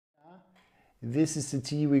This is the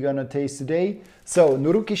tea we're gonna taste today. So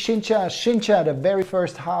Nuruki Shincha, the very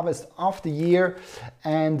first harvest of the year.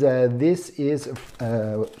 And this is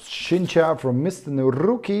Shincha from Mr.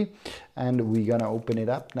 Nuruki. And we're gonna open it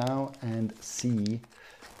up now and see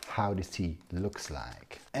how this tea looks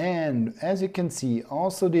like. And as you can see,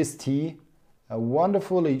 also this tea, a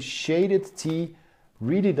wonderfully shaded tea,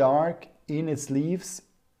 really dark in its leaves.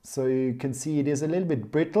 So you can see it is a little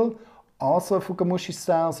bit brittle. Also Fukamushi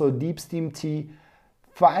style, so deep steam tea,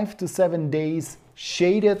 5 to 7 days,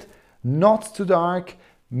 shaded, not too dark,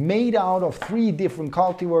 made out of 3 different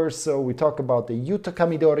cultivars. So we talk about the Yutaka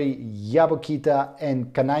Midori, Yabukita,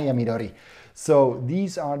 and Kanaya Midori. So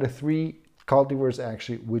these are the 3 cultivars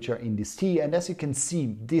actually which are in this tea. And as you can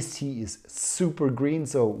see, this tea is super green.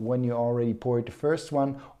 So when you already poured the first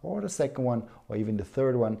one or the second one or even the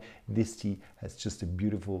third one, this tea has just a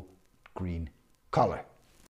beautiful green color.